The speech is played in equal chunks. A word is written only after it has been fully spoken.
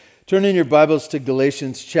Turn in your Bibles to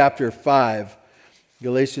Galatians chapter 5.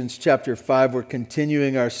 Galatians chapter 5, we're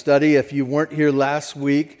continuing our study. If you weren't here last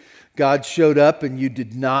week, God showed up and you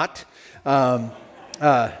did not. I'm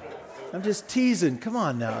just teasing. Come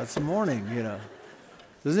on now, it's the morning,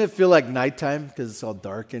 Doesn't it feel like nighttime because it's all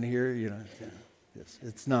dark in here,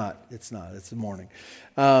 It's not. It's the morning.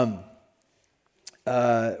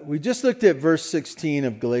 We just looked at verse 16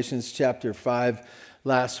 of Galatians chapter 5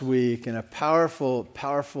 last week, and a powerful,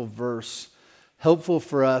 powerful verse, helpful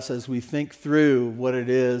for us as we think through what it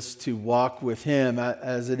is to walk with Him,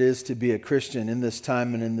 as it is to be a Christian in this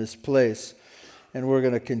time and in this place. And we're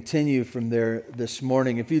going to continue from there this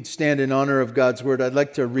morning. If you'd stand in honor of God's Word, I'd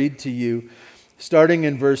like to read to you, starting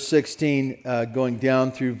in verse 16, going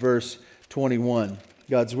down through verse 21.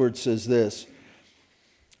 God's Word says this.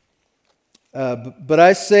 But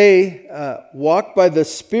I say, walk by the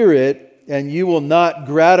Spirit, and you will not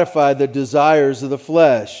gratify the desires of the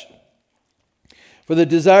flesh. For the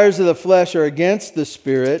desires of the flesh are against the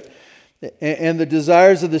Spirit, and the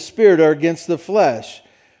desires of the Spirit are against the flesh.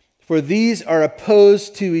 For these are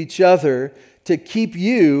opposed to each other to keep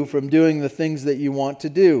you from doing the things that you want to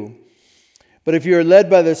do. But if you are led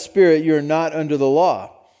by the Spirit, you are not under the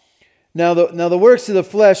law. Now the works of the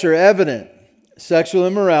flesh are evident: sexual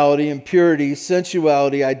immorality, impurity,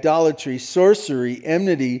 sensuality, idolatry, sorcery,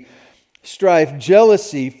 enmity, strife,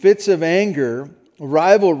 jealousy, fits of anger,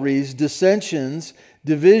 rivalries, dissensions,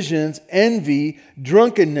 divisions, envy,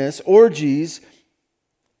 drunkenness, orgies,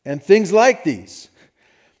 and things like these.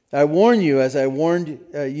 I warn you, as I warned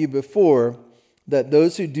you before, that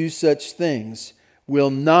those who do such things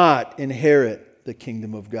will not inherit the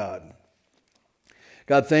kingdom of God.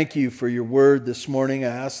 God, thank you for your word this morning. I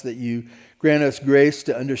ask that you grant us grace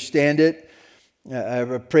to understand it.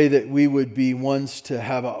 I pray that we would be ones to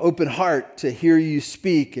have an open heart to hear you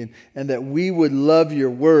speak, and that we would love your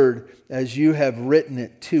word as you have written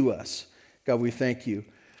it to us. God, we thank you.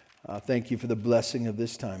 Thank you for the blessing of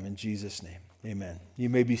this time. In Jesus' name, amen. You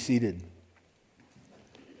may be seated.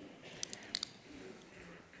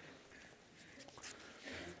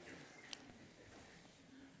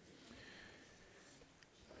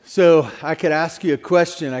 So I could ask you a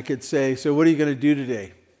question. I could say, so what are you going to do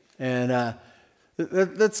today? And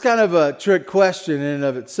that's kind of a trick question in and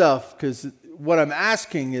of itself, because what I'm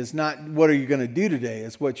asking is not what are you going to do today,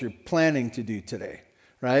 it's what you're planning to do today,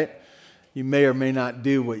 right? You may or may not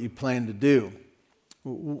do what you plan to do.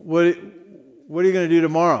 What are you going to do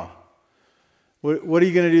tomorrow? What are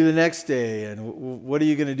you going to do the next day? And what are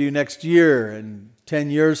you going to do next year and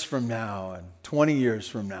 10 years from now and 20 years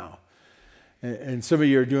from now? And some of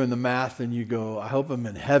you are doing the math and you go, I hope I'm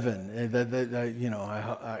in heaven.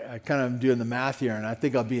 I kind of am doing the math here and I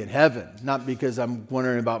think I'll be in heaven. Not because I'm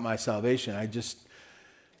wondering about my salvation. I'm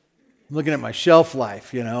looking at my shelf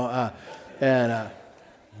life, man,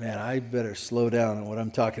 I better slow down on what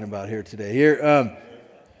I'm talking about here today.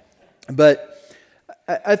 But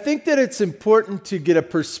I think that it's important to get a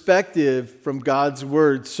perspective from God's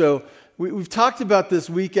Word. So we've talked about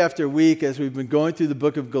this week after week as we've been going through the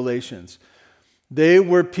book of Galatians. They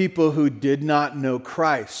were people who did not know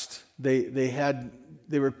Christ. They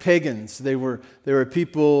were pagans. They were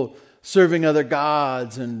people serving other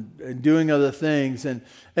gods and doing other things. And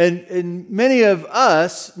many of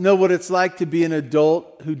us know what it's like to be an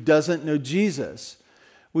adult who doesn't know Jesus.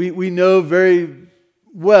 We know very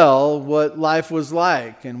well what life was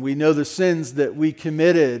like, and we know the sins that we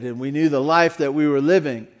committed, and we knew the life that we were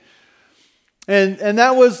living. And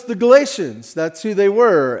that was the Galatians. That's who they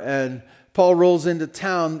were. And Paul rolls into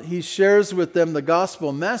town. He shares with them the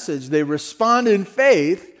gospel message. They respond in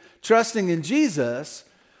faith, trusting in Jesus.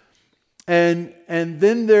 And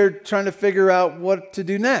then they're trying to figure out what to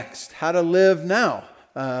do next, how to live now.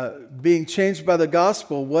 Being changed by the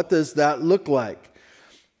gospel, what does that look like?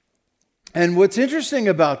 And what's interesting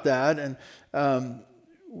about that, and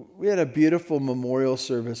we had a beautiful memorial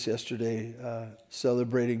service yesterday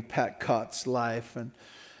celebrating Pat Cott's life.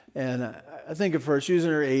 And I think of her, she was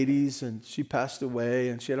in her 80s and she passed away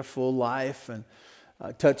and she had a full life and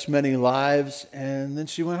touched many lives, and then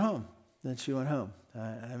she went home.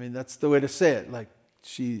 I mean, that's the way to say it. Like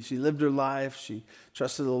she lived her life, she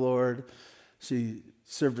trusted the Lord, she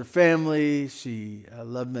served her family, she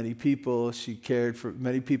loved many people, she cared for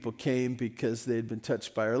many people came because they had been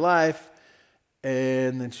touched by her life,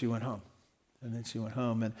 and then she went home.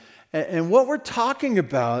 And what we're talking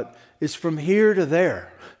about is from here to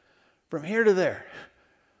there. From here to there.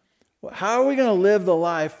 How are we going to live the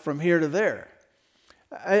life from here to there?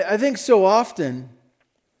 I think so often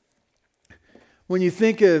when you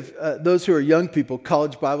think of those who are young people,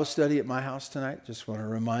 college Bible study at my house tonight, just want to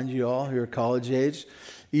remind you all who are college age,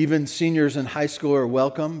 Even seniors in high school are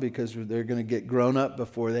welcome because they're going to get grown up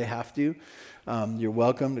before they have to. You're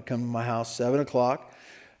welcome to come to my house 7 o'clock.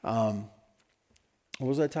 What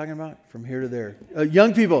was I talking about? From here to there.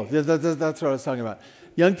 Young people. That's what I was talking about.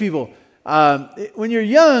 Young people. When you're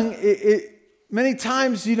young, many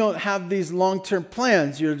times you don't have these long-term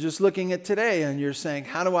plans. You're just looking at today and you're saying,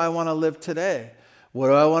 how do I want to live today? What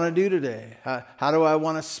do I want to do today? How do I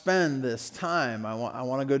want to spend this time? I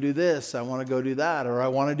want to go do this. I want to go do that. Or I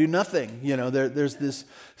want to do nothing. There's this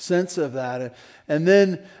sense of that. And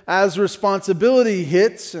then as responsibility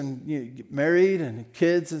hits and you get married and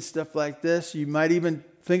kids and stuff like this, you might even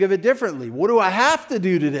think of it differently. What do I have to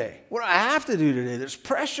do today? What do I have to do today? There's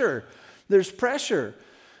pressure. There's pressure.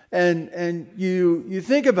 And you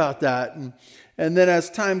think about that. And then as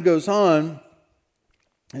time goes on,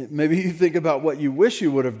 maybe you think about what you wish you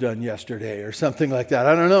would have done yesterday or something like that.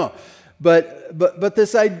 I don't know. But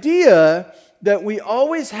this idea that we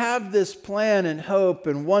always have this plan and hope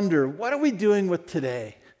and wonder, what are we doing with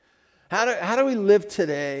today? How do we live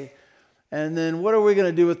today? And then what are we going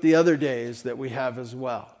to do with the other days that we have as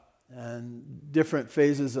well? And different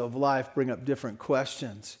phases of life bring up different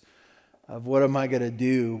questions of what am I going to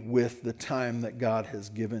do with the time that God has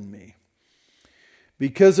given me?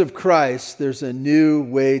 Because of Christ, there's a new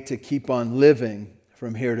way to keep on living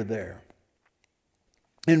from here to there.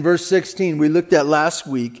 In verse 16, we looked at last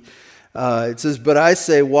week, it says, "But I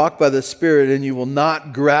say, walk by the Spirit, and you will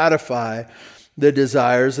not gratify the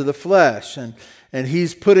desires of the flesh." And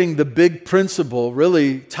he's putting the big principle,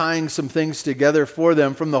 really tying some things together for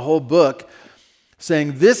them from the whole book,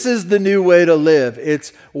 saying this is the new way to live.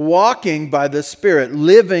 It's walking by the Spirit,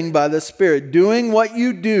 living by the Spirit, doing what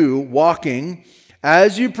you do, walking.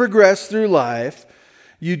 As you progress through life,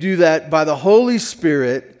 you do that by the Holy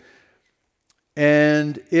Spirit,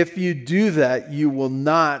 and if you do that, you will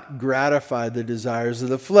not gratify the desires of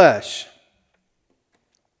the flesh.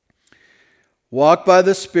 Walk by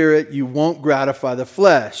the Spirit, you won't gratify the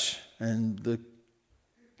flesh. And the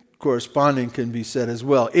corresponding can be said as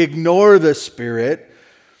well. Ignore the Spirit,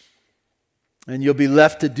 and you'll be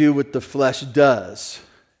left to do what the flesh does,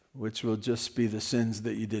 which will just be the sins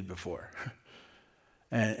that you did before.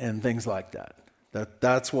 And things like that.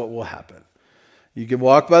 That's what will happen. You can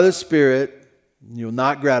walk by the Spirit, you'll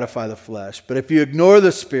not gratify the flesh. But if you ignore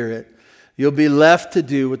the Spirit, you'll be left to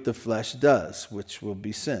do what the flesh does, which will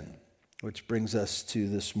be sin. Which brings us to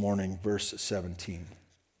this morning, verse 17.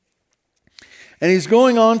 And he's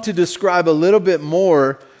going on to describe a little bit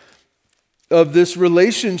more of this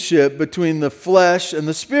relationship between the flesh and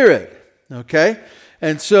the Spirit. Okay?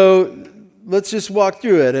 And so let's just walk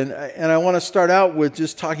through it. And I want to start out with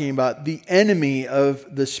just talking about the enemy of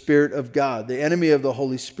the Spirit of God, the enemy of the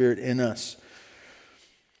Holy Spirit in us.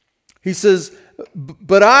 He says,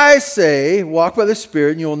 "But I say, walk by the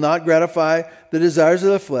Spirit, and you will not gratify the desires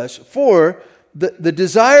of the flesh. For the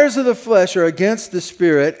desires of the flesh are against the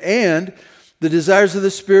Spirit, and the desires of the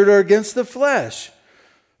Spirit are against the flesh.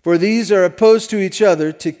 For these are opposed to each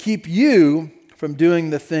other to keep you from doing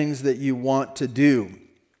the things that you want to do."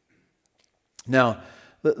 Now,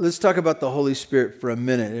 let's talk about the Holy Spirit for a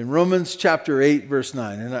minute. In Romans chapter 8, verse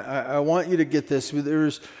 9, and I want you to get this.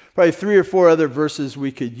 There's probably 3 or 4 other verses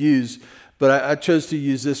we could use, but I chose to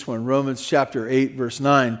use this one, Romans chapter 8, verse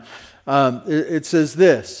 9. It says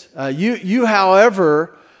this, you,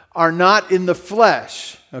 however, are not in the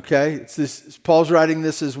flesh. Okay, Paul's writing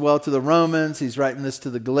this as well to the Romans. He's writing this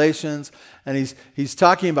to the Galatians, and he's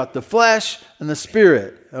talking about the flesh and the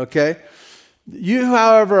Spirit. Okay, you,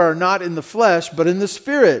 however, are not in the flesh, but in the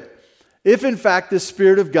Spirit, if in fact the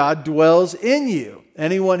Spirit of God dwells in you.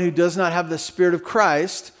 Anyone who does not have the Spirit of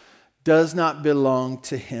Christ does not belong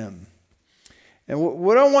to him. And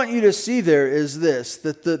what I want you to see there is this,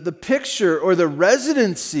 that the picture or the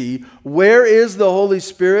residency, where is the Holy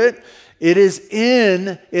Spirit? It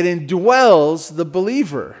indwells the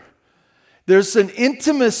believer. There's an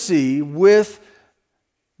intimacy with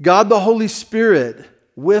God the Holy Spirit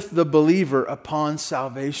with the believer upon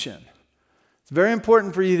salvation. It's very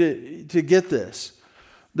important for you to get this.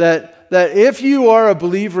 That if you are a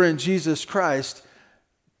believer in Jesus Christ,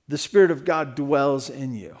 the Spirit of God dwells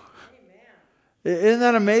in you. Amen. Isn't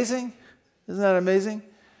that amazing? Isn't that amazing?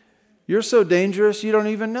 You're so dangerous you don't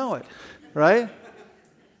even know it, right?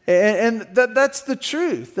 And that's the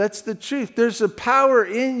truth. That's the truth. There's a power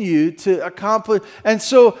in you to accomplish. And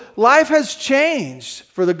so life has changed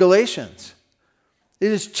for the Galatians. It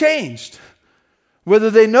has changed. Whether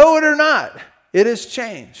they know it or not, it has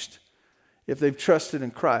changed if they've trusted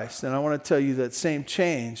in Christ. And I want to tell you that same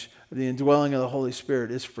change, the indwelling of the Holy Spirit,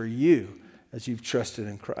 is for you as you've trusted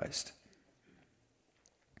in Christ.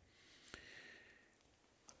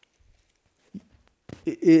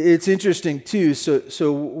 it's interesting too.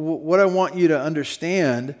 So what I want you to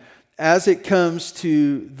understand as it comes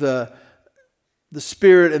to the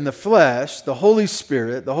Spirit and the flesh, the Holy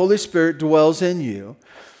Spirit dwells in you.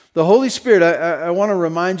 The Holy Spirit, I want to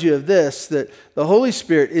remind you of this, that the Holy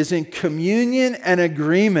Spirit is in communion and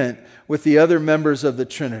agreement with the other members of the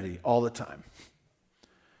Trinity all the time.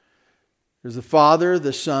 There's the Father,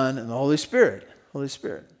 the Son, and the Holy Spirit. Holy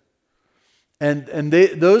Spirit. And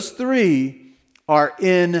those three are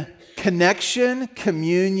in connection,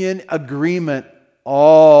 communion, agreement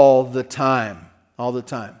all the time. All the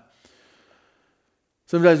time.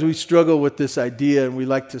 Sometimes we struggle with this idea and we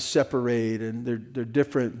like to separate, and they're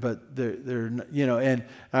different, but they're and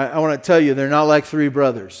I want to tell you, they're not like three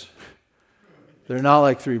brothers. They're not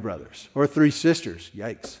like three brothers or three sisters.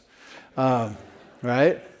 Yikes.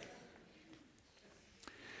 Right?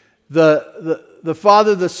 The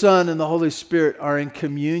Father, the Son, and the Holy Spirit are in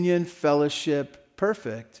communion, fellowship,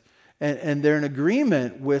 perfect, and they're in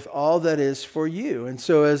agreement with all that is for you. And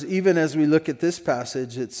so even as we look at this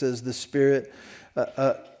passage, it says the Spirit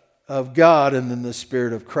of God and then the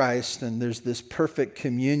Spirit of Christ, and there's this perfect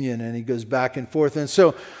communion, and he goes back and forth. And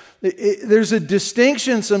so there's a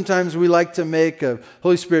distinction sometimes we like to make of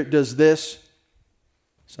Holy Spirit does this,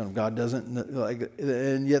 Son of God doesn't,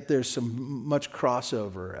 and yet there's much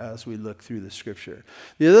crossover as we look through the Scripture.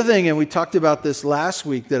 The other thing, and we talked about this last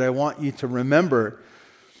week, that I want you to remember,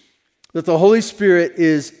 that the Holy Spirit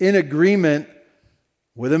is in agreement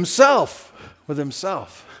with Himself,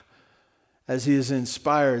 as He has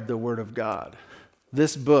inspired the Word of God.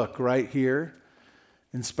 This book right here,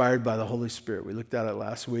 inspired by the Holy Spirit. We looked at it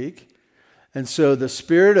last week. And so the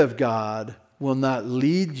Spirit of God will not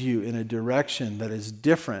lead you in a direction that is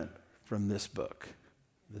different from this book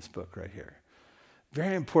right here.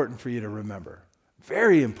 Very important for you to remember.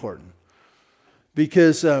 Very important.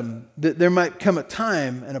 Because there might come a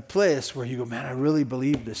time and a place where you go, man, I really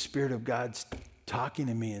believe the Spirit of God's talking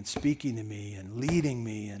to me and speaking to me and leading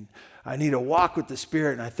me, and I need to walk with the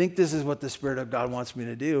Spirit, and I think this is what the Spirit of God wants me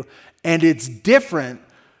to do, and it's different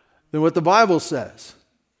than what the Bible says.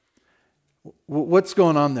 What's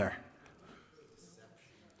going on there?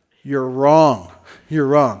 You're wrong. You're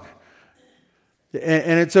wrong.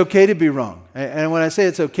 And it's okay to be wrong. And when I say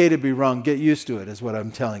it's okay to be wrong, get used to it is what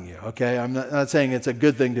I'm telling you, okay? I'm not saying it's a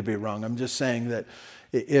good thing to be wrong. I'm just saying that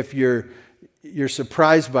if you're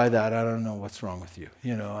surprised by that, I don't know what's wrong with you,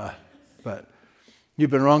 but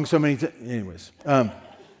you've been wrong so many times. Anyways, I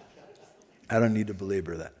don't need to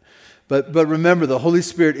belabor that. But remember, the Holy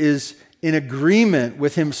Spirit is in agreement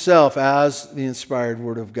with Himself as the inspired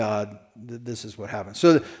Word of God. This is what happens.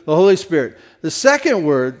 So the Holy Spirit. The second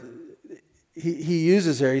word he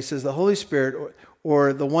uses there, he says the Holy Spirit,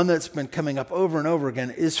 or the one that's been coming up over and over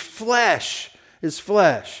again, is flesh. Is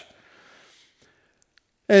flesh.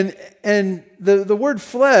 And the word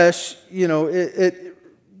flesh, it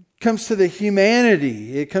comes to the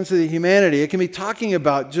humanity. It comes to the humanity. It can be talking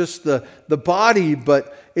about just the body,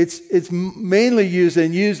 but it's mainly used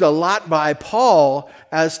a lot by Paul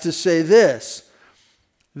as to say this,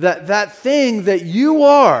 that thing that you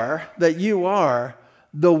are,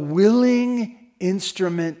 the willing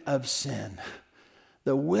instrument of sin.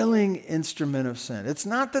 The willing instrument of sin. It's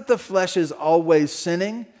not that the flesh is always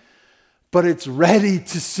sinning, but it's ready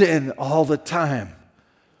to sin all the time.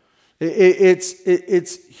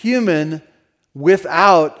 It's human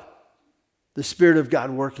without the Spirit of God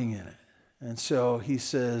working in it. And so he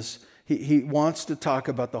says, he wants to talk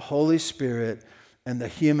about the Holy Spirit and the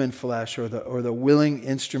human flesh, or the willing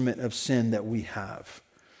instrument of sin that we have.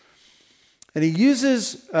 And he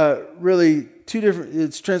uses really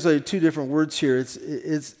it's translated two different words here.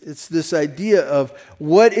 It's this idea of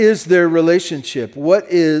what is their relationship? What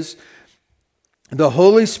is the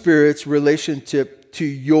Holy Spirit's relationship to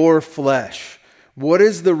your flesh? What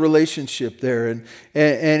is the relationship there?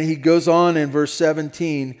 And he goes on in verse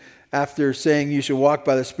 17, after saying you should walk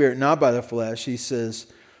by the Spirit, not by the flesh, he says,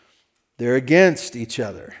 they're against each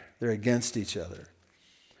other. They're against each other.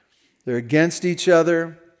 They're against each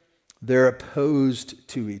other. They're opposed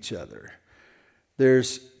to each other.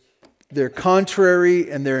 They're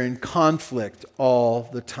contrary and they're in conflict all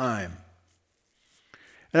the time.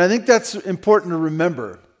 And I think that's important to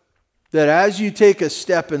remember, that as you take a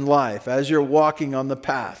step in life, as you're walking on the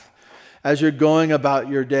path, as you're going about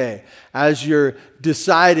your day, as you're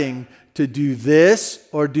deciding to do this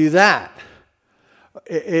or do that,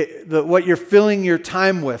 what you're filling your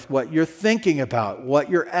time with, what you're thinking about, what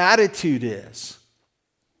your attitude is,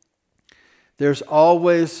 there's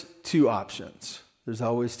always two options. There's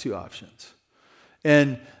always two options.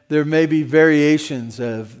 And there may be variations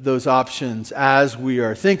of those options as we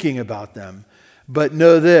are thinking about them. But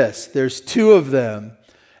know this, there's two of them,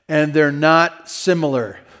 and they're not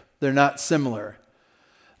similar. They're not similar.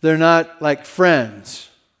 They're not like friends,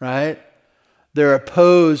 right? They're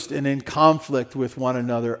opposed and in conflict with one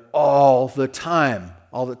another all the time.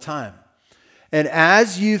 All the time. And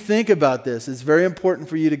as you think about this, it's very important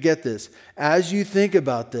for you to get this. As you think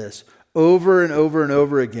about this over and over and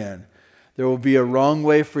over again, there will be a wrong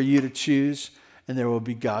way for you to choose, and there will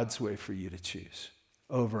be God's way for you to choose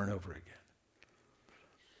over and over again.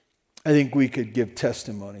 I think we could give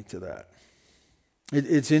testimony to that.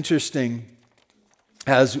 It's interesting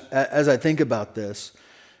as I think about this.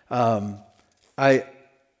 I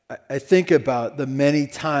think about the many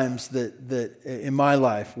times that in my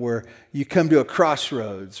life where you come to a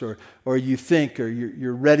crossroads or you think or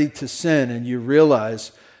you're ready to sin and you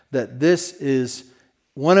realize that this is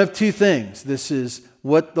one of two things. This is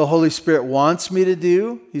what the Holy Spirit wants me to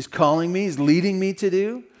do. He's calling me. He's leading me to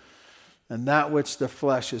do. And that which the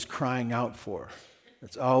flesh is crying out for.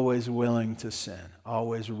 It's always willing to sin.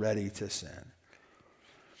 Always ready to sin.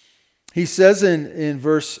 He says in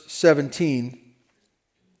verse 17,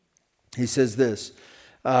 he says this.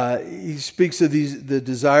 He speaks of the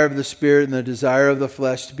desire of the Spirit and the desire of the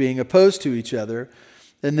flesh being opposed to each other.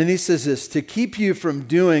 And then he says this, to keep you from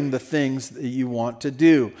doing the things that you want to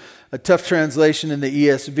do. A tough translation in the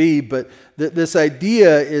ESV, but this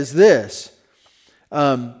idea is this.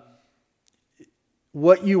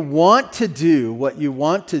 What you want to do,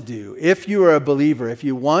 if you are a believer, if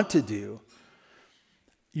you want to do,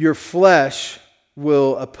 your flesh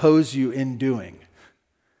will oppose you in doing.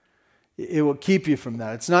 It will keep you from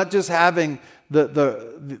that. It's not just having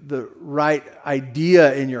the right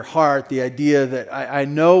idea in your heart, the idea that I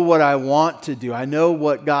know what I want to do. I know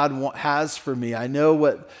what God has for me. I know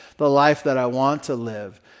what the life that I want to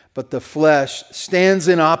live. But the flesh stands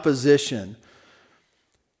in opposition.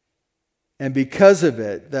 And because of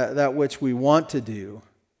it, that which we want to do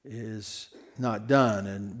is not done,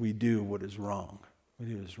 and we do what is wrong. We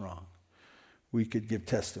do what is wrong. We could give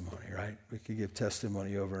testimony, right? We could give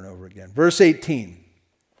testimony over and over again. Verse 18.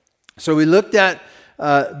 So we looked at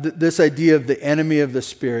this idea of the enemy of the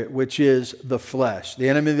Spirit, which is the flesh. The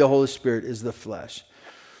enemy of the Holy Spirit is the flesh.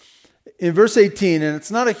 In verse 18, and it's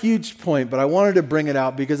not a huge point, but I wanted to bring it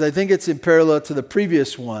out because I think it's in parallel to the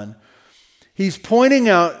previous one. He's pointing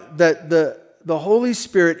out that the Holy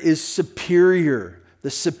Spirit is superior, the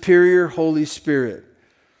superior Holy Spirit.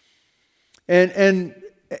 And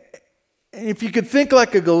if you could think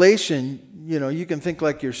like a Galatian, you can think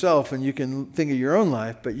like yourself and you can think of your own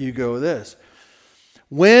life, but you go this.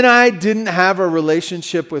 When I didn't have a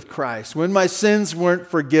relationship with Christ, when my sins weren't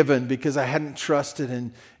forgiven because I hadn't trusted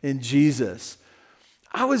in Jesus,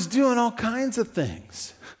 I was doing all kinds of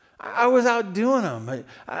things. I was out doing them.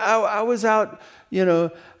 I was out,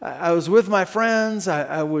 I was with my friends.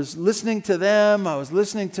 I was listening to them. I was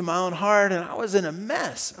listening to my own heart, and I was in a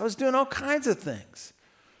mess. I was doing all kinds of things.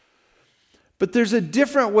 But there's a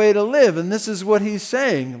different way to live, and this is what he's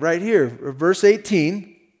saying right here, verse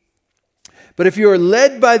 18. But if you are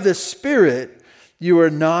led by the Spirit, you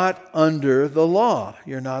are not under the law.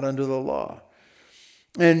 You're not under the law.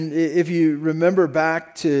 And if you remember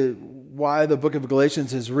back to why the book of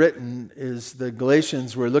Galatians is written, is the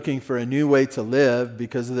Galatians were looking for a new way to live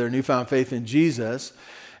because of their newfound faith in Jesus.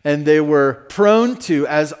 And they were prone to,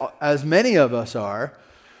 as many of us are,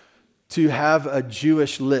 to have a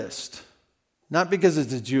Jewish list. Not because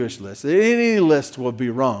it's a Jewish list. Any list will be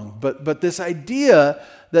wrong. But this idea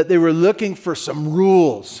that they were looking for some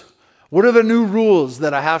rules. What are the new rules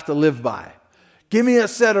that I have to live by? Give me a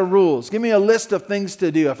set of rules. Give me a list of things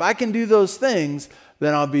to do. If I can do those things,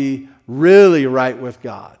 then I'll be really right with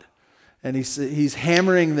God. And he's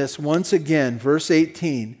hammering this once again. Verse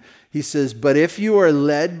 18, he says, but if you are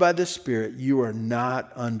led by the Spirit, you are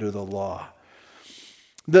not under the law.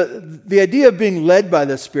 The idea of being led by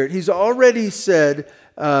the Spirit, he's already said,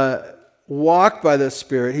 walk by the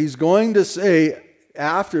Spirit. He's going to say,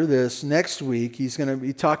 after this, next week, he's going to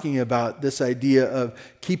be talking about this idea of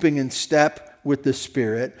keeping in step with the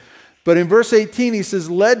Spirit. But in verse 18, he says,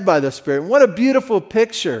 led by the Spirit. What a beautiful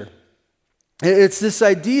picture. It's this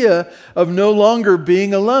idea of no longer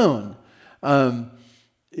being alone.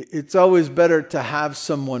 It's always better to have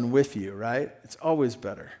someone with you, right? It's always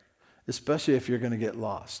better, especially if you're going to get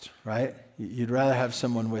lost, right? You'd rather have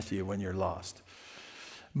someone with you when you're lost.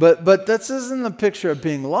 But this isn't the picture of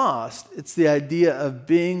being lost. It's the idea of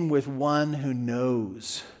being with one who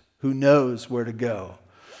knows where to go.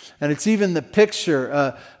 And it's even the picture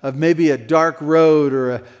of maybe a dark road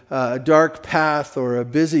or a dark path or a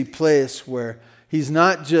busy place where he's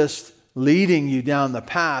not just leading you down the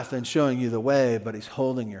path and showing you the way, but he's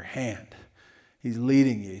holding your hand. He's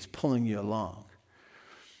leading you. He's pulling you along.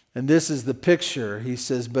 And this is the picture. He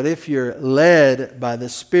says, but if you're led by the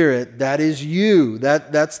Spirit, that is you.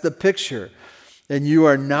 That's the picture. And you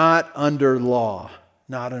are not under law.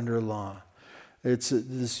 Not under law. It's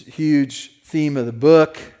this huge theme of the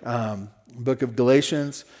book of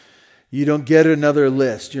Galatians. You don't get another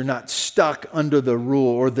list. You're not stuck under the rule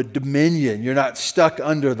or the dominion. You're not stuck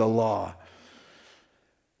under the law.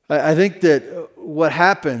 I think that what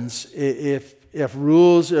happens if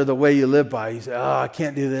rules are the way you live by, you say, oh, I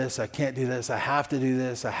can't do this, I can't do this, I have to do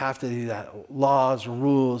this, I have to do that. Laws,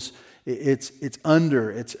 rules, it's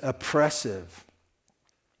oppressive.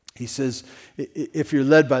 He says, if you're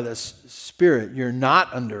led by the Spirit, you're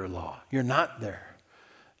not under law. You're not there.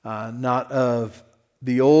 Not of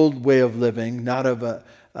the old way of living, not of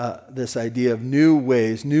this idea of new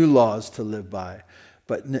ways, new laws to live by,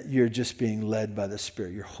 but you're just being led by the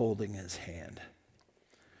Spirit. You're holding His hand.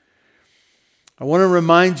 I want to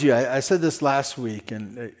remind you, I said this last week,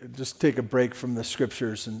 and just take a break from the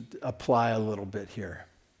scriptures and apply a little bit here.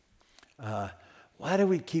 Why do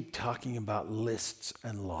we keep talking about lists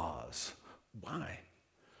and laws? Why?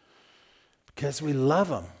 Because we love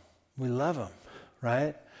them. We love them,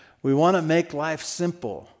 right? We want to make life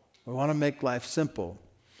simple. We want to make life simple.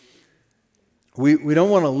 We don't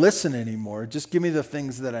want to listen anymore. Just give me the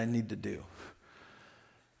things that I need to do.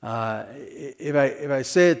 If I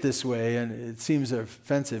say it this way, and it seems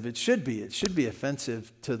offensive, it should be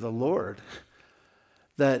offensive to the Lord.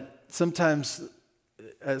 That sometimes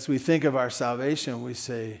as we think of our salvation, we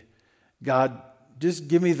say, God, just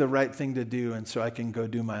give me the right thing to do and so I can go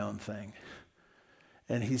do my own thing.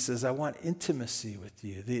 And He says, I want intimacy with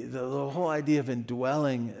you. The whole idea of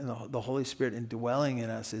indwelling, the Holy Spirit indwelling in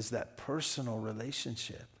us is that personal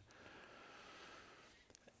relationship.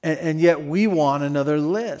 And yet we want another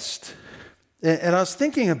list. And I was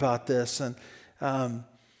thinking about this, and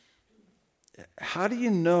how do you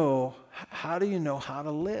know how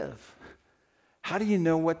to live? How do you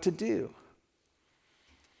know what to do?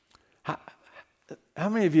 How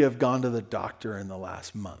many of you have gone to the doctor in the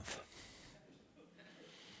last month?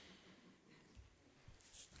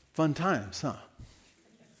 Fun times, huh?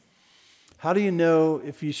 How do you know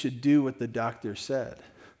if you should do what the doctor said?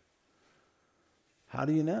 How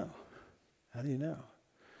do you know? How do you know?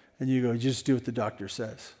 And you go, just do what the doctor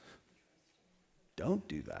says. Don't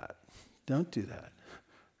do that. Don't do that.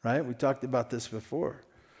 Right? We talked about this before.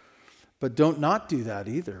 But don't not do that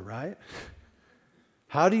either, right?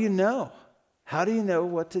 How do you know? How do you know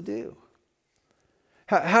what to do?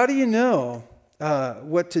 How do you know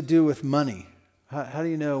what to do with money? How do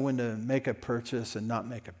you know when to make a purchase and not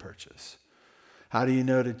make a purchase? How do you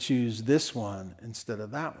know to choose this one instead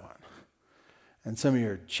of that one? And some of you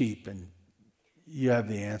are cheap, and you have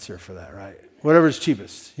the answer for that, right? Whatever's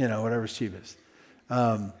cheapest, whatever's cheapest.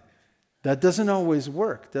 That doesn't always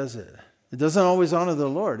work, does it? It doesn't always honor the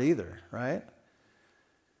Lord either, right?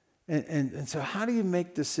 And so how do you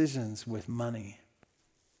make decisions with money?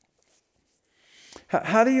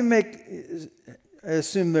 How do you make... I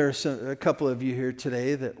assume there's a couple of you here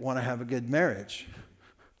today that want to have a good marriage.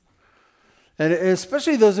 And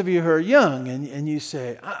especially those of you who are young and you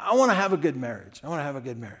say, I want to have a good marriage. I want to have a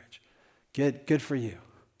good marriage. Good for you.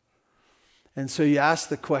 And so you ask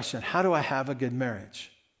the question, how do I have a good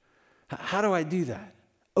marriage? How do I do that?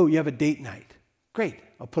 Oh, you have a date night. Great.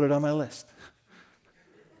 I'll put it on my list.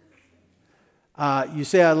 You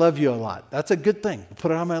say, I love you a lot. That's a good thing.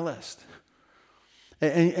 Put it on my list.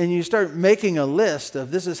 And you start making a list of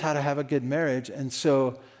this is how to have a good marriage. And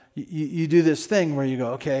so you do this thing where you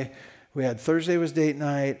go, okay, we had Thursday was date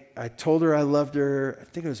night. I told her I loved her. I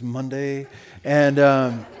think it was Monday. And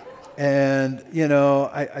I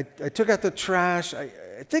took out the trash.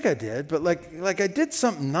 I think I did, but like I did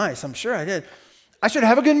something nice. I'm sure I did. I should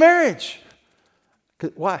have a good marriage.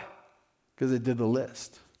 Why? Because I did the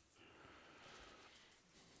list.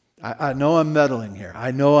 I know I'm meddling here. I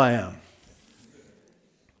know I am.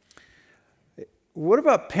 What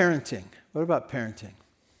about parenting? What about parenting?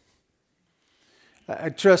 I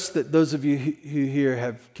trust that those of you who here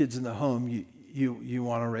have kids in the home, you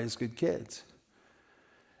want to raise good kids.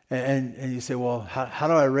 And you say, well, how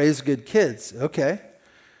do I raise good kids? Okay.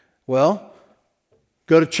 Well,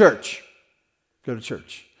 go to church. Go to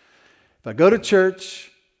church. If I go to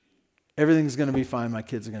church, everything's going to be fine. My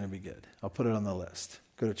kids are going to be good. I'll put it on the list.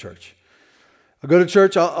 Go to church. I'll go to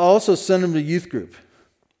church. I'll also send them to youth group.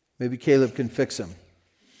 Maybe Caleb can fix them.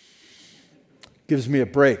 Gives me a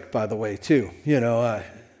break, by the way, too.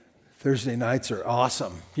 Thursday nights are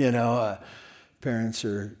awesome. Parents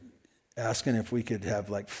are asking if we could have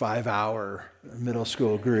 5-hour middle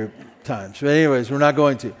school group times. But anyways, we're not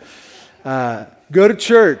going to. Go to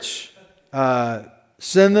church.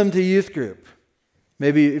 Send them to youth group.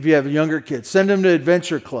 Maybe if you have younger kids, send them to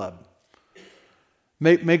Adventure Club.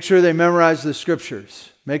 Make sure they memorize the scriptures.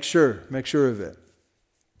 Make sure of it.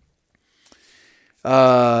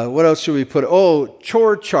 What else should we put? Oh,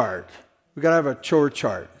 chore chart. We got to have a chore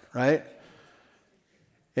chart, right?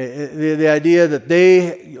 The idea that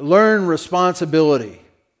they learn responsibility.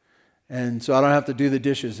 And so I don't have to do the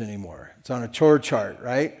dishes anymore. It's on a chore chart,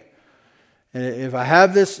 right? And if I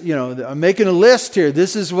have this, I'm making a list here.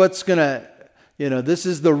 This is what's going to, this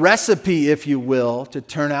is the recipe, if you will, to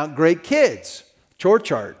turn out great kids. Chore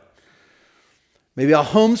chart. Maybe I'll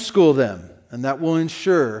homeschool them, and that will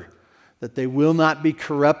ensure that they will not be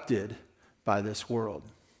corrupted by this world.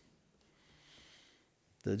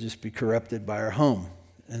 They'll just be corrupted by our home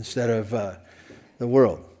instead of the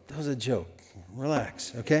world. That was a joke.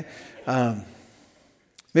 Relax, okay?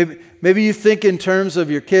 Maybe you think in terms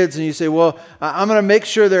of your kids and you say, well, I'm going to make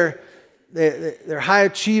sure they're high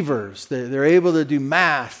achievers. They're able to do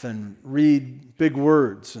math and read big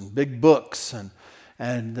words and big books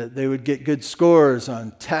and that they would get good scores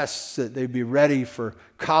on tests, that they'd be ready for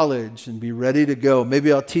college and be ready to go.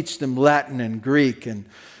 Maybe I'll teach them Latin and Greek and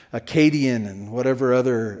Akkadian and whatever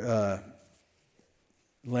other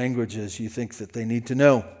languages you think that they need to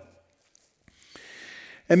know.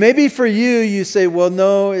 And maybe for you say, well,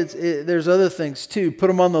 no, there's other things too. Put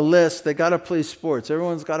them on the list. They got to play sports.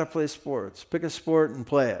 Everyone's got to play sports. Pick a sport and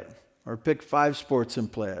play it. Or pick 5 sports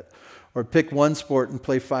and play it. Or pick one sport and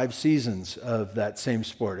play 5 seasons of that same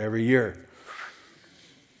sport every year.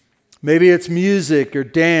 Maybe it's music or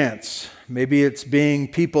dance. Maybe it's being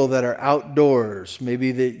people that are outdoors.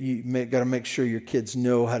 Maybe that you got to make sure your kids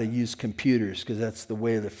know how to use computers because that's the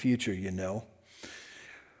way of the future,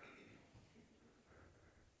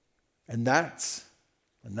 And that's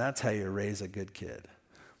how you raise a good kid.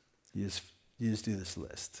 You just do this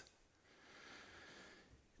list.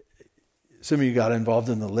 Some of you got involved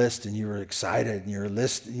in the list and you were excited and you're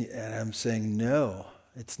listing, and I'm saying, no,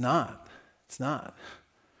 it's not. It's not.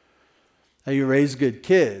 How you raise good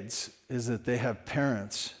kids is that they have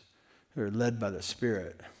parents who are led by the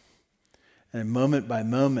Spirit. And moment by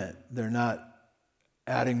moment, they're not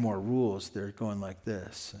adding more rules. They're going like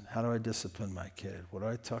this. And how do I discipline my kid? What do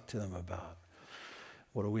I talk to them about?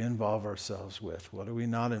 What do we involve ourselves with? What do we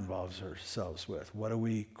not involve ourselves with? What do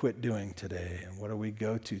we quit doing today? And what do we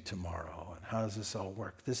go to tomorrow? And how does this all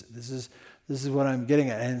work? This is what I'm getting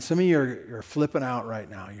at. And some of you are flipping out right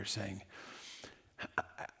now. You're saying,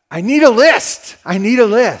 I need a list. I need a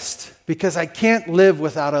list because I can't live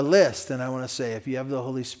without a list. And I want to say, if you have the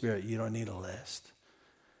Holy Spirit, you don't need a list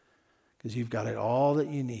because you've got it all that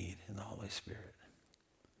you need in the Holy Spirit.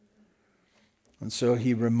 And so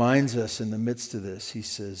he reminds us in the midst of this, he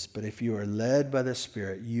says, but if you are led by the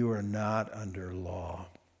Spirit, you are not under law.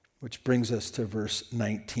 Which brings us to verse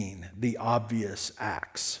 19, the obvious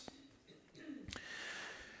acts.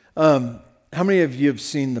 How many of you have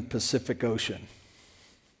seen the Pacific Ocean?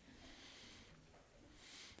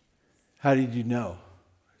 How did you know?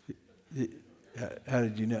 How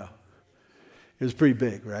did you know? It was pretty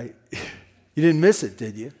big, right? You didn't miss it,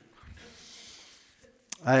 did you?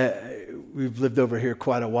 We've lived over here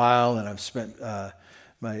quite a while, and I've spent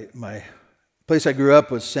my place I grew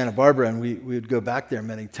up was Santa Barbara, and we would go back there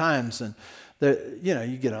many times. And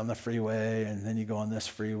you get on the freeway, and then you go on this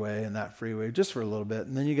freeway and that freeway just for a little bit,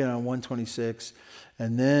 and then you get on 126,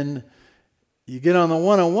 and then you get on the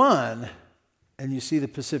 101, and you see the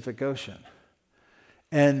Pacific Ocean,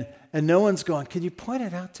 and no one's going, "Could you point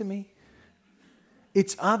it out to me?"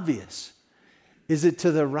 It's obvious. Is it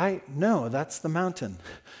to the right? No, that's the mountain.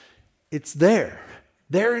 It's there.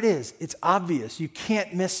 There it is. It's obvious. You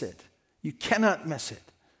can't miss it. You cannot miss it.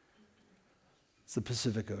 It's the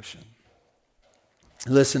Pacific Ocean.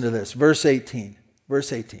 Listen to this. Verse 18.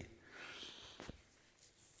 Verse 18.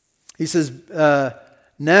 He says,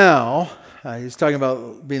 now, he's talking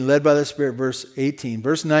about being led by the Spirit, verse 18.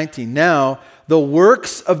 Verse 19. Now, the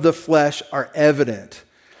works of the flesh are evident.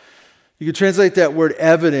 You could translate that word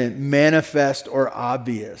evident, manifest, or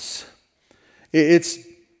obvious. It's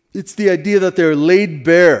the idea that they're laid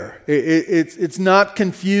bare. It's not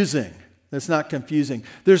confusing. It's not confusing.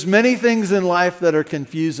 There's many things in life that are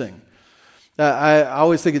confusing. I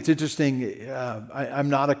always think it's interesting.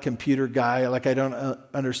 I'm not a computer guy. Like, I don't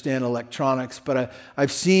understand electronics, but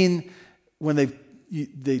I've seen when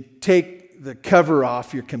they take the cover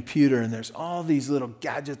off your computer and there's all these little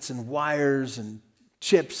gadgets and wires and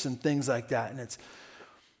chips and things like that, and it's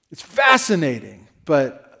fascinating,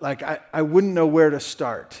 but like I wouldn't know where to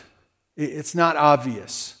start. It's not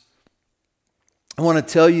obvious. I want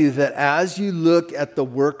to tell you that as you look at the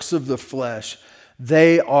works of the flesh,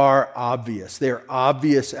 they are obvious. They are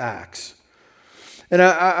obvious acts. And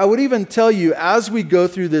I would even tell you, as we go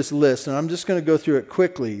through this list, and I'm just going to go through it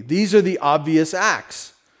quickly, these are the obvious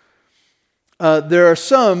acts. There are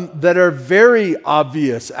some that are very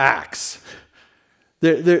obvious acts.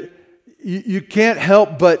 You can't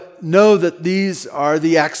help but know that these are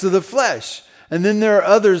the acts of the flesh. And then there are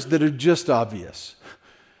others that are just obvious,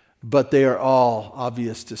 but they are all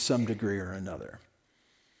obvious to some degree or another.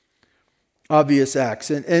 Obvious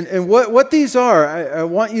acts. And what these are, I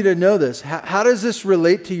want you to know this. How does this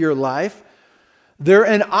relate to your life? They're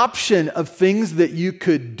an option of things that you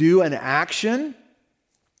could do, an action.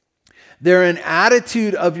 They're an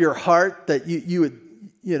attitude of your heart that you would,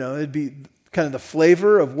 it'd be kind of the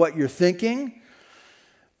flavor of what you're thinking.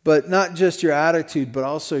 But not just your attitude, but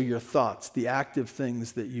also your thoughts, the active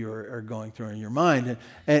things that you are going through in your mind.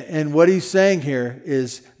 And what he's saying here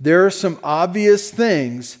is there are some obvious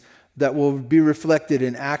things that will be reflected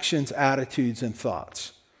in actions, attitudes, and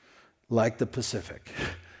thoughts, like the Pacific.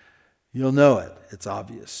 You'll know it. It's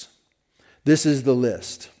obvious. This is the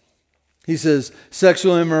list. He says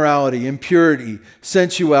sexual immorality, impurity,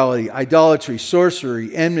 sensuality, idolatry,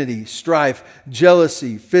 sorcery, enmity, strife,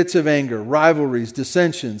 jealousy, fits of anger, rivalries,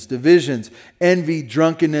 dissensions, divisions, envy,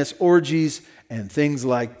 drunkenness, orgies, and things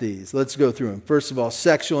like these. Let's go through them. First of all,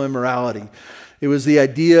 sexual immorality. It was the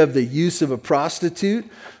idea of the use of a prostitute.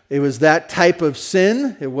 It was that type of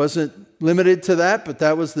sin. It wasn't limited to that, but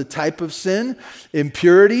that was the type of sin.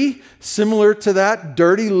 Impurity, similar to that.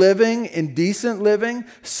 Dirty living, indecent living.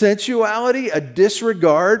 Sensuality, a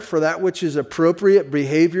disregard for that which is appropriate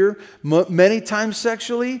behavior, many times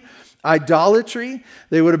sexually. Idolatry,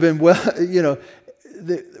 they would have been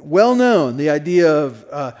well known. The idea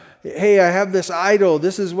of, hey, I have this idol.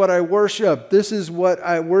 This is what I worship. This is what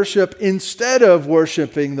I worship instead of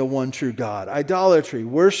worshiping the one true God. Idolatry,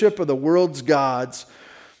 worship of the world's gods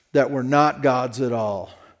that were not gods at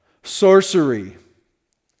all. Sorcery,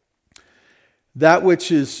 that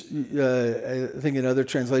which is, I think in other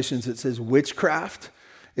translations it says witchcraft.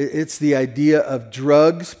 It's the idea of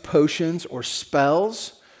drugs, potions, or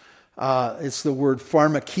spells. It's the word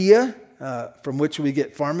pharmakia, from which we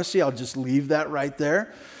get pharmacy. I'll just leave that right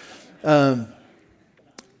there. The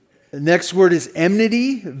next word is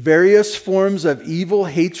enmity, various forms of evil,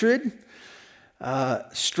 hatred,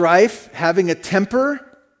 strife, having a temper.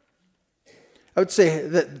 I would say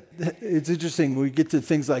that it's interesting when we get to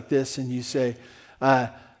things like this and you say,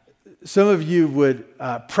 some of you would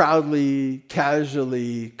proudly,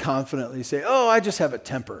 casually, confidently say, oh, I just have a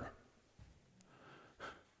temper.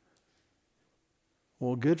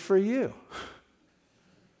 Well, good for you.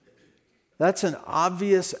 That's an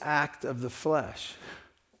obvious act of the flesh.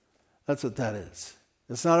 That's what that is.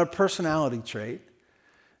 It's not a personality trait.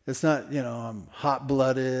 It's not, I'm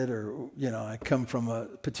hot-blooded or, I come from a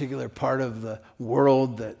particular part of the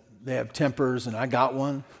world that they have tempers and I got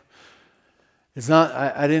one. It's not,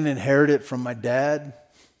 I didn't inherit it from my dad,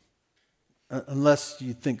 unless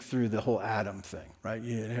you think through the whole Adam thing, right?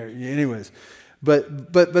 Anyways.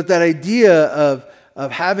 But that idea of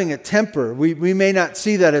having a temper, we may not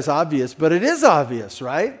see that as obvious, but it is obvious,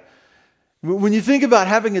 right? When you think about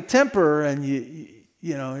having a temper and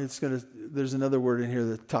there's another word in here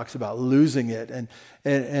that talks about losing it.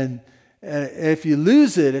 And if you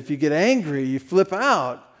lose it, if you get angry, you flip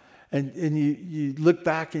out and you look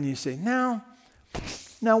back and you say, now,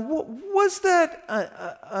 was that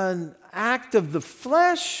an act of the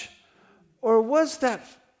flesh, or was that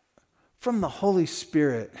from the Holy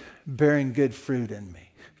Spirit bearing good fruit in me?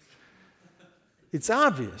 It's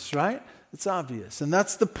obvious, right? It's obvious. And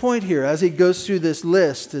that's the point here as he goes through this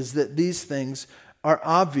list, is that these things are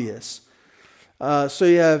obvious. So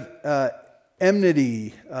you have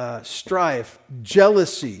enmity, strife,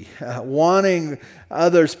 jealousy, wanting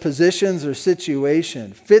others' positions or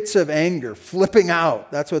situation, fits of anger, flipping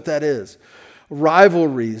out. That's what that is.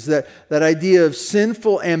 Rivalries, that idea of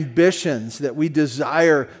sinful ambitions that we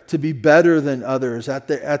desire to be better than others at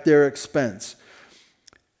their expense.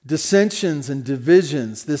 Dissensions and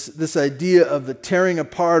divisions, this idea of the tearing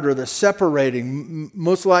apart or the separating,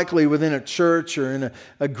 most likely within a church or in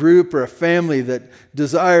a group or a family that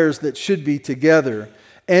desires that should be together.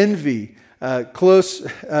 Envy, close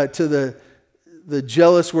to the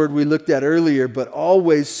jealous word we looked at earlier, but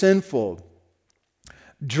always sinful.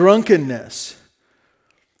 Drunkenness,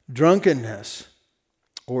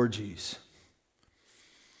 orgies.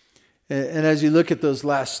 And as you look at those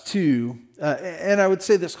last two, and I would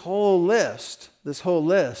say this whole list,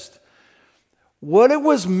 what it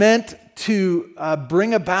was meant to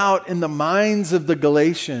bring about in the minds of the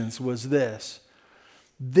Galatians was this.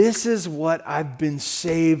 this is what I've been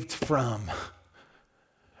saved from.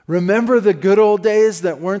 Remember the good old days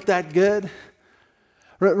that weren't that good?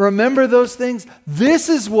 Remember those things? This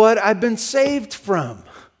is what I've been saved from.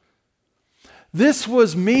 This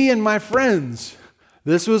was me and my friends.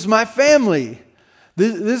 This was my family.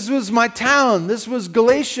 This was my town. This was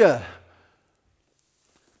Galatia.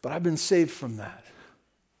 But I've been saved from that.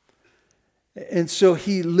 And so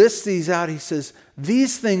he lists these out. He says,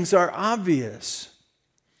 these things are obvious.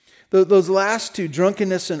 Those last two,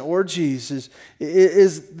 drunkenness and orgies,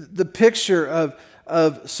 is the picture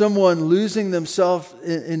of someone losing themselves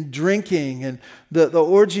in drinking. And the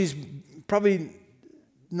orgies, probably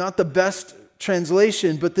not the best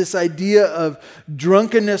translation, but this idea of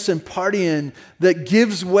drunkenness and partying that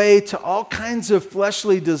gives way to all kinds of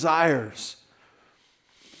fleshly desires.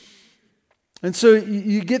 And so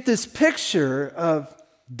you get this picture of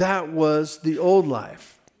that was the old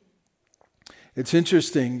life. It's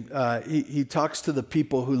interesting. He talks to the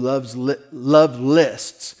people who love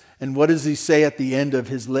lists. And what does he say at the end of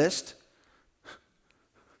his list?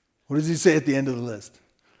 What does he say at the end of the list?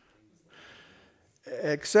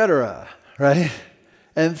 Etc. Right?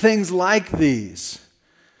 And things like these.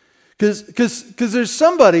 Because there's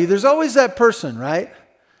always that person, right?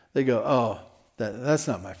 They go, oh, that's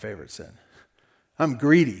not my favorite sin. I'm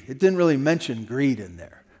greedy. It didn't really mention greed in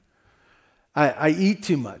there. I eat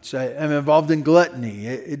too much. I'm involved in gluttony.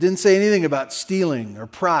 It didn't say anything about stealing or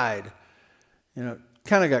pride.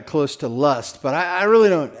 Kind of got close to lust, but I really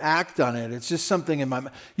don't act on it. It's just something in my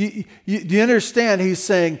mind. Do you understand? He's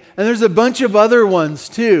saying, and there's a bunch of other ones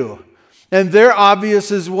too, and they're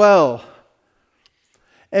obvious as well.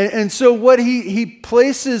 And so what he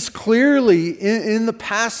places clearly in the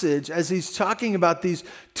passage as he's talking about these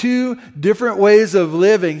two different ways of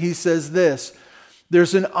living, he says this: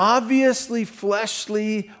 there's an obviously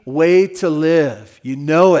fleshly way to live. You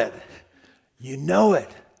know it. You know it.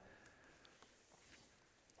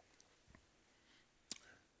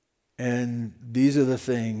 And these are the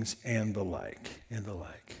things and the like, and the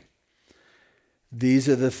like. These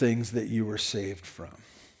are the things that you were saved from.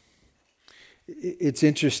 It's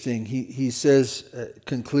interesting. He says,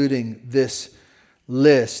 concluding this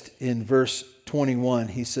list in verse 21,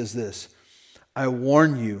 he says this: I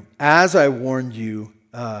warn you, as I warned you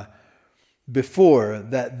before,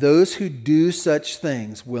 that those who do such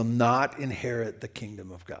things will not inherit the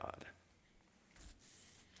kingdom of God.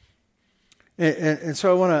 And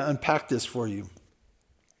so I want to unpack this for you.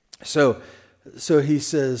 So he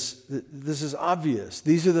says, this is obvious.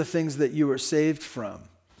 These are the things that you were saved from.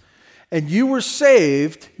 And you were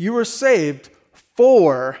saved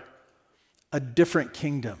for a different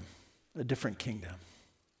kingdom. A different kingdom.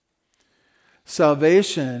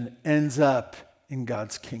 Salvation ends up in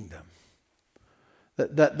God's kingdom.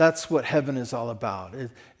 That's what heaven is all about.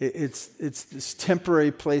 It's this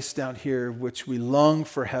temporary place down here which we long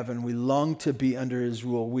for heaven. We long to be under His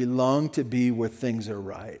rule. We long to be where things are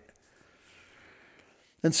right.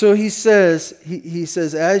 And so he says,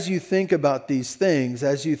 as you think about these things,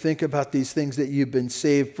 that you've been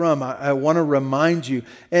saved from, I want to remind you,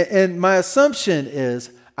 and my assumption is,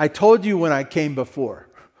 I told you when I came before.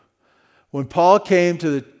 When Paul came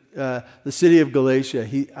to the city of Galatia,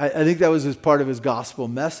 I think that was as part of his gospel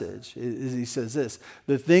message, is he says this: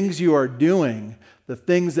 the things you are doing, the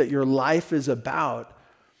things that your life is about,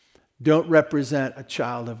 don't represent a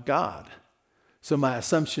child of God. So my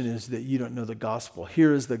assumption is that you don't know the gospel.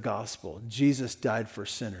 Here is the gospel. Jesus died for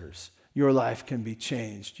sinners. Your life can be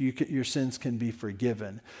changed. Your sins can be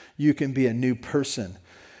forgiven. You can be a new person,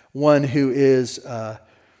 one who is a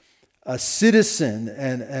citizen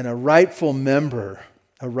and a rightful member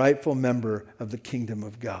of the kingdom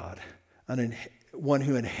of God, one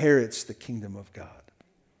who inherits the kingdom of God.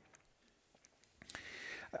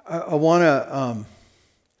 I want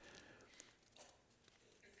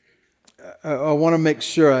to make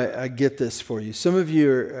sure I get this for you. Some of you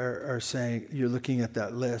are saying, you're looking at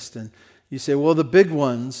that list and you say, well, the big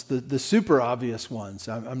ones, the super obvious ones,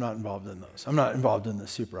 I'm not involved in those. I'm not involved in the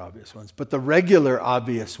super obvious ones. But the regular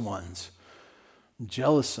obvious ones, I'm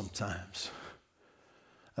jealous sometimes.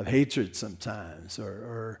 Of hatred sometimes,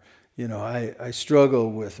 or I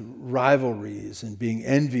struggle with rivalries and being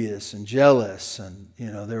envious and jealous. And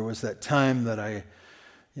there was that time that I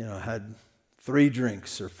had 3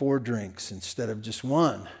 drinks or 4 drinks instead of just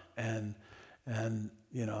one, and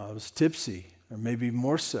I was tipsy, or maybe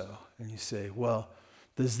more so. And you say, well,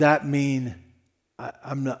 does that mean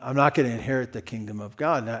I'm not going to inherit the kingdom of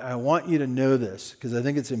God? And I want you to know this because I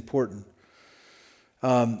think it's important.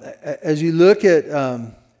 As you look at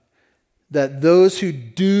that those who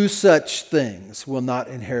do such things will not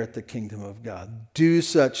inherit the kingdom of God. Do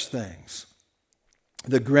such things.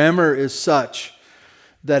 The grammar is such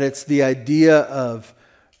that it's the idea of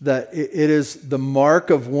that it is the mark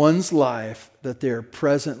of one's life that they're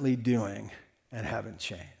presently doing and haven't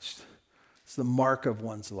changed. It's the mark of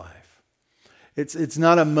one's life. It's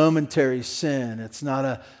not a momentary sin. It's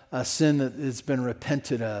not a sin that has been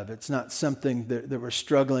repented of. It's not something that we're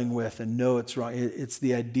struggling with and know it's wrong. It's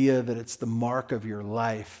the idea that it's the mark of your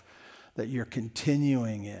life that you're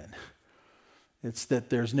continuing in. It's that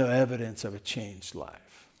there's no evidence of a changed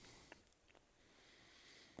life.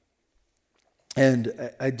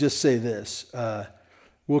 And I just say this.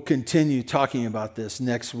 We'll continue talking about this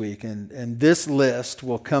next week. And this list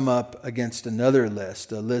will come up against another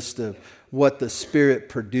list, a list of what the Spirit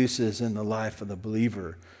produces in the life of the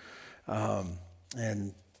believer.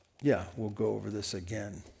 And we'll go over this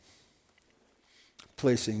again,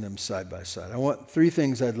 placing them side by side. I want 3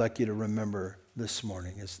 things I'd like you to remember this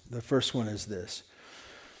morning. The first one is this.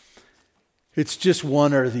 It's just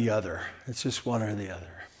one or the other. It's just one or the other.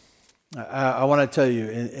 I want to tell you,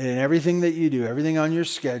 in everything that you do, everything on your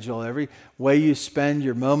schedule, every way you spend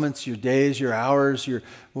your moments, your days, your hours, your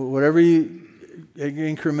whatever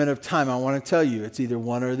increment of time, I want to tell you, it's either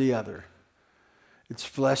one or the other. It's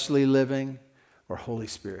fleshly living or Holy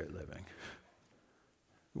Spirit living.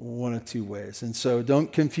 One of 2 ways. And so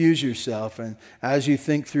don't confuse yourself. And as you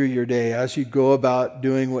think through your day, as you go about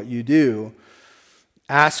doing what you do,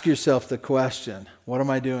 ask yourself the question, what am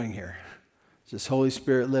I doing here? Is this Holy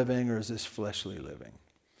Spirit living or is this fleshly living?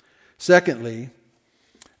 Secondly,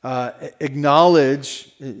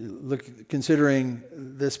 considering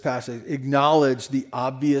this passage, acknowledge the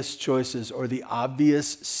obvious choices or the obvious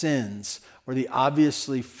sins or the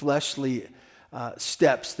obviously fleshly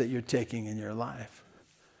steps that you're taking in your life.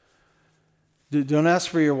 Don't ask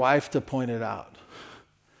for your wife to point it out.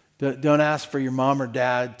 Don't ask for your mom or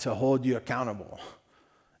dad to hold you accountable.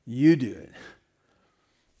 You do it.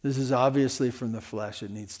 This is obviously from the flesh. It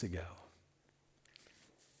needs to go.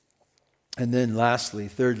 And then lastly,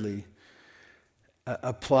 thirdly,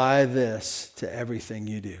 apply this to everything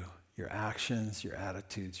you do. Your actions, your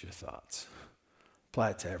attitudes, your thoughts. Apply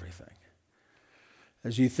it to everything.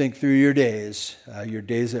 As you think through your days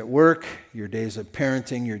at work, your days of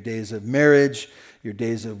parenting, your days of marriage, your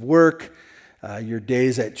days of work, your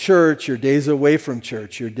days at church, your days away from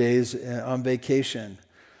church, your days on vacation,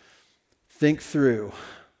 think through,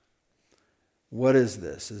 what is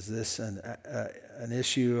this? Is this an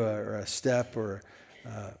issue or a step or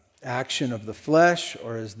action of the flesh,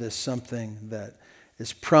 or is this something that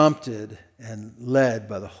is prompted and led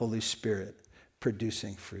by the Holy Spirit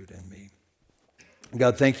producing fruit in me?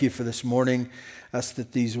 God, thank you for this morning. Ask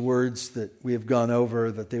that these words that we have gone over,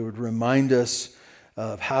 that they would remind us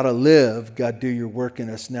of how to live. God, do your work in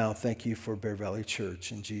us now. Thank you for Bear Valley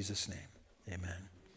Church. In Jesus' name, amen.